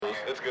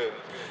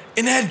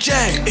In that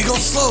jack, it go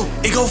slow,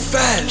 it go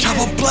fast, chop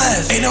a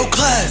blast, ain't no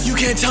class. You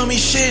can't tell me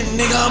shit,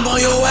 nigga, I'm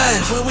on your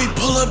ass. When we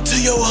pull up to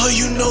your hood,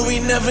 you know we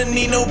never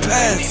need no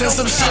pass. Send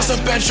some shots up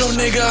at your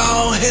nigga, I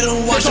don't hit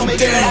him, watch him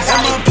dance.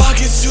 And my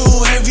pockets too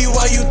heavy,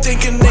 why you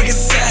think a nigga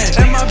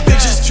sad? And my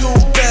bitch is too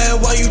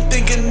bad, why you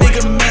think a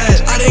nigga mad?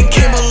 I done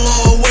came a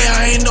long way,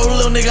 I ain't no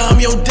little nigga,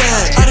 I'm your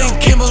dad. I done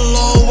came a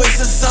long way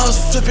since I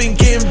was flipping,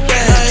 getting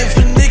bad. Now if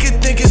a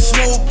nigga think it's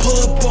smoke, pull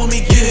up on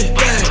me, get it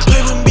back. Play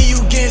with me, you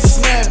getting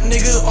snapped,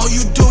 nigga, all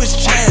you do is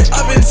chat.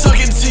 I've been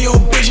talking to your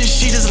bitch and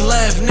she just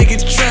laugh, nigga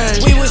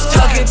trash. We was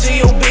talking to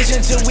your bitch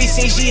until we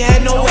seen she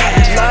had no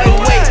ass.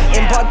 Lightweight,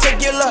 in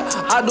particular,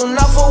 I do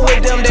not fool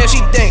with them that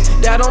she think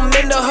that I'm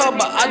into her,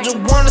 but I just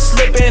wanna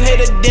slip and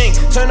hit a ding.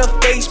 Turn her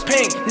face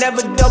pink,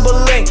 never double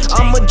link.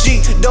 I'm a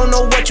G, don't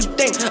know what you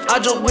think. I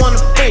just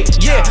wanna freak,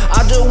 yeah,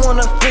 I just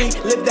wanna freak.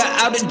 Lift that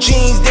out of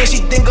jeans, then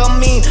she think I'm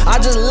mean. I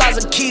just lost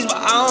the keys, but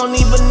I don't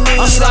even need.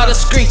 I'm slide a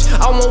screech,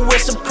 I won't wear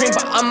Supreme,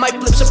 but I might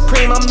flip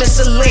Supreme. I'm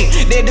Miss Celine,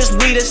 they just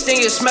weed a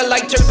sting, it smell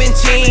like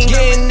turpentine.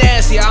 Getting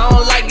nasty, I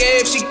don't like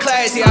it if she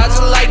classy, I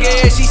just like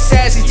it if she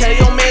sassy. Tell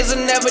your mans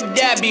will never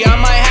dabby, I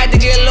might have to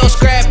get a little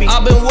scrappy.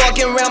 I've been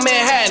walking around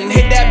Manhattan,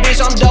 hit that bitch,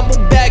 I'm double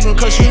bagging,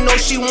 cause you know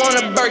she want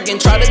a Birkin.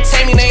 Try to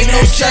tame me, there ain't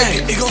no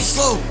shaking. It go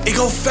slow, it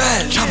go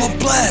fast, chop a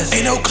blast,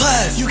 ain't no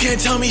class. You can't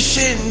tell me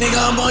shit, nigga,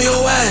 I'm on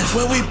your ass.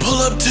 When we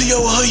pull up to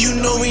your hood, you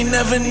know we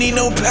never need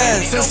no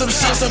pass. Send some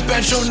shots up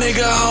at your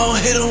nigga, I don't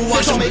hit him,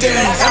 watch him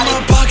dance. And my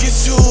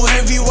pockets too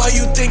heavy, why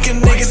you think a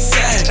nigga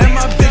sad? And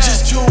my bitch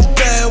is too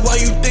bad, why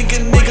you think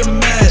a nigga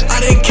mad?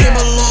 I done came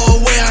a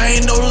long way, I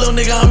ain't no little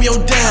nigga, I'm your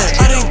dad.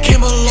 I done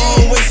came a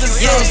long way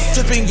since I was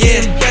flipping,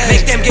 getting bad.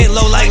 Make them get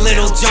low like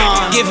Little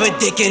John. Give a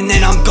dick and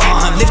then I'm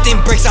gone. Lifting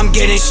bricks, I'm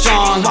getting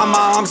strong. While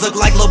my arms look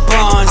like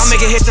LeBron's. I'm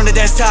making hits on the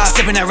desktop,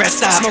 sipping that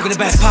rest stop, smoking the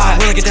best pot.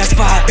 We'll look at that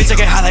spot. Bitch, I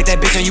get high like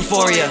that bitch on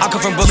Euphoria. I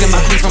come from Brooklyn,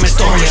 my queen's from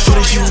Astoria.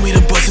 Shorty, she want me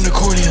to bust an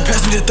accordion.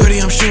 Pass me the 30,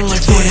 I'm shooting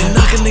like 40.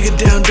 Knock a nigga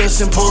down, dust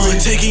and pouring.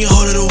 Taking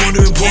hold of the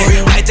Wonder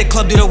Emporium. I hit the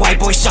club, do the white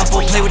boy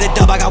shuffle. Play with a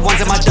dub, I got ones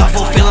in my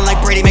duffel. Feeling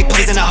like Brady, make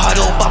plays in a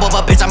huddle. Bubble,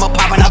 but bitch, I'm a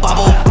pop and a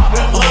bubble.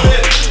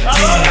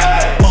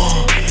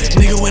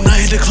 Nigga, when I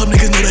hit the club,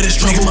 niggas know that it's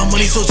trouble. My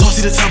money so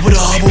tossy, the top with a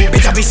hubble.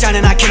 Bitch, I be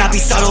shining, I cannot be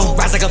subtle.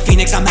 Rise like a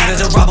phoenix, I'm out of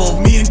the rubble.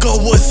 Me and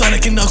Goldwood,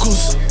 Sonic and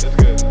Knuckles.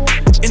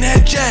 In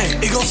that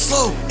jack, it go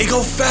slow, it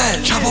go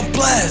fast, chop a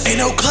blast, ain't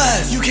no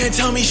class. You can't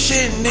tell me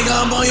shit, nigga,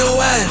 I'm on your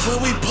ass.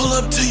 When we pull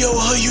up to your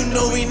hood, you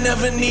know we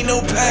never need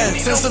no pass.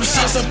 Send some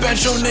shots up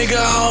at your nigga,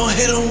 I don't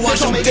hit him,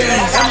 watch him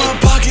dance. And my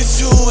pockets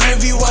too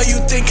heavy, why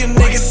you think a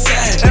nigga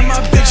sad? And my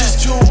bitch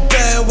is too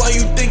bad, why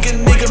you think a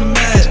nigga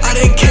mad? I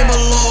done came a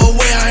long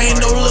way, I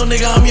ain't no little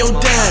nigga, I'm your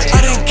dad.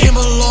 I done came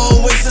a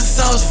long way since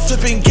I was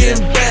flipping,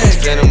 getting bad.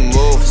 Finna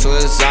move soon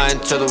as I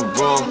enter the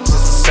room.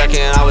 Since the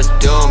second I was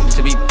doomed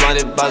to be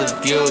blinded by the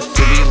views,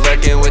 to be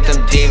lurking with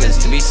them demons,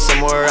 to be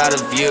somewhere out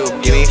of view.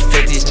 Give me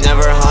 50s,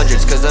 never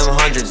hundreds, cause them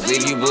hundreds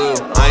leave you blue.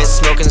 I ain't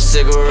smoking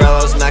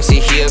cigarillos,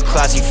 Maxie, he a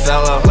classy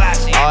fellow.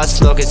 All I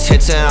smoke is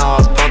hits and all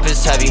I bump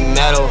is heavy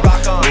metal.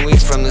 Moving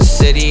from the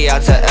city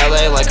out to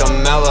LA like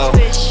I'm mellow.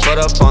 Foot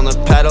up on the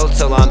pedal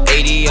till I'm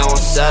 80, I won't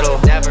settle.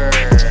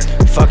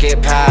 Fuck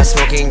it, pass,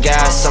 smoking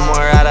gas,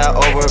 somewhere at an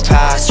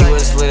overpass. You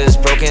as lit as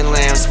broken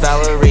lamps,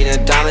 ballerina,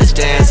 diamonds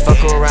dance.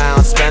 Fuck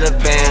around, spend a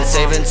band,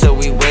 save until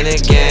we win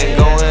again.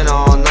 Going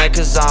all night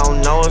cause I don't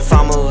know if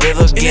I'ma live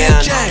again. In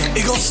that jack,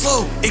 it go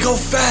slow, it go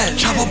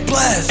fast, chop a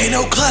blast, ain't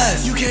no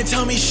class. You can't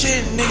tell me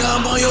shit, nigga,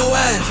 I'm on your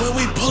ass. When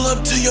we pull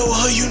up to your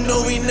hood, you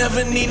know we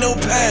never need no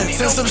pass.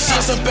 Send some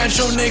shots up at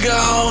your nigga, I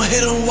don't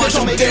hit him, watch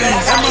him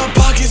dance. And my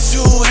pockets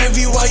too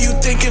heavy, why you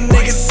think a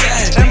nigga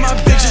sad? And my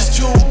bitch is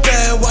too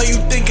bad, why you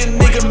think a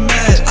nigga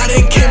mad? I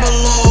done came a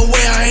long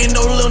way, I ain't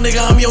no little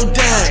nigga, I'm your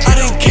dad. I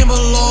done came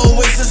a long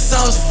way since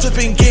I was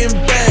flipping, getting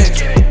bad.